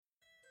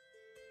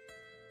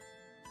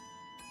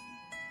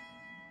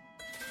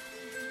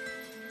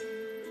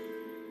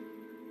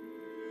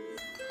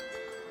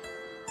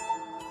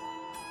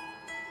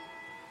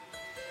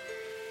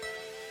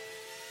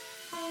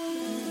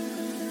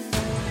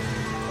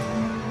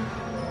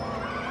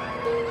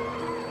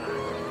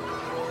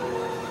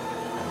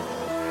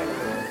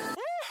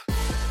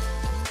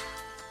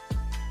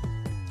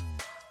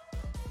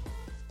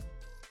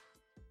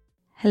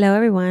Hello,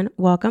 everyone.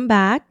 Welcome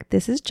back.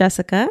 This is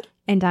Jessica.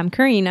 And I'm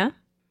Karina.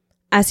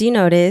 As you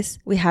notice,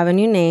 we have a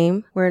new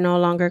name. We're no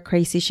longer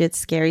crazy shit,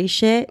 scary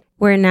shit.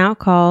 We're now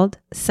called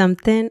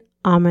Something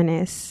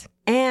Ominous.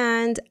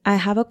 And I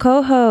have a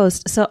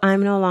co-host, so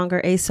I'm no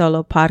longer a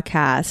solo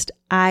podcast.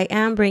 I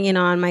am bringing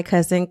on my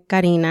cousin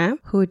Karina,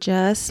 who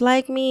just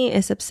like me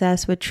is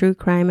obsessed with true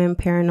crime and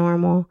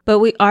paranormal. But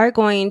we are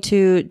going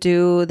to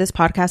do this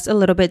podcast a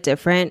little bit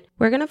different.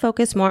 We're going to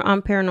focus more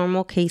on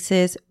paranormal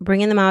cases,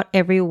 bringing them out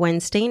every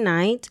Wednesday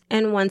night.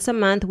 And once a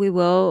month, we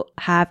will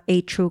have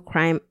a true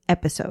crime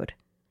episode.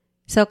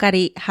 So,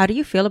 Kari, how do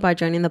you feel about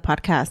joining the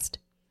podcast?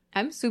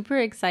 I'm super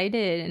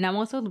excited, and I'm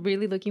also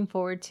really looking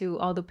forward to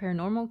all the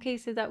paranormal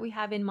cases that we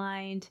have in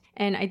mind.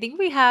 And I think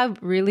we have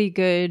really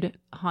good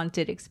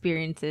haunted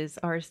experiences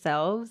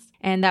ourselves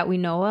and that we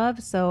know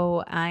of.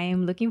 So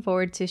I'm looking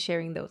forward to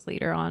sharing those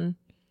later on.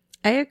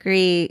 I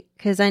agree,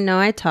 because I know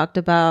I talked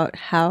about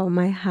how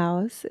my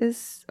house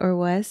is or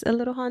was a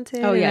little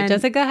haunted. Oh, yeah.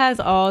 Jessica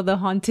has all the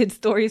haunted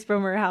stories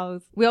from her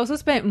house. We also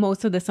spent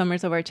most of the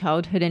summers of our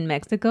childhood in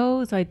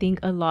Mexico. So I think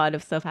a lot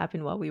of stuff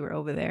happened while we were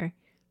over there.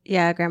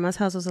 Yeah, Grandma's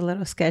house was a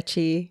little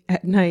sketchy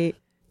at night.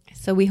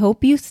 So we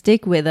hope you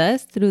stick with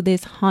us through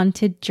this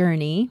haunted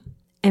journey.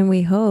 And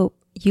we hope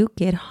you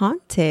get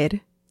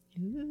haunted.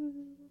 Ooh.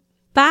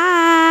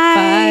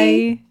 Bye.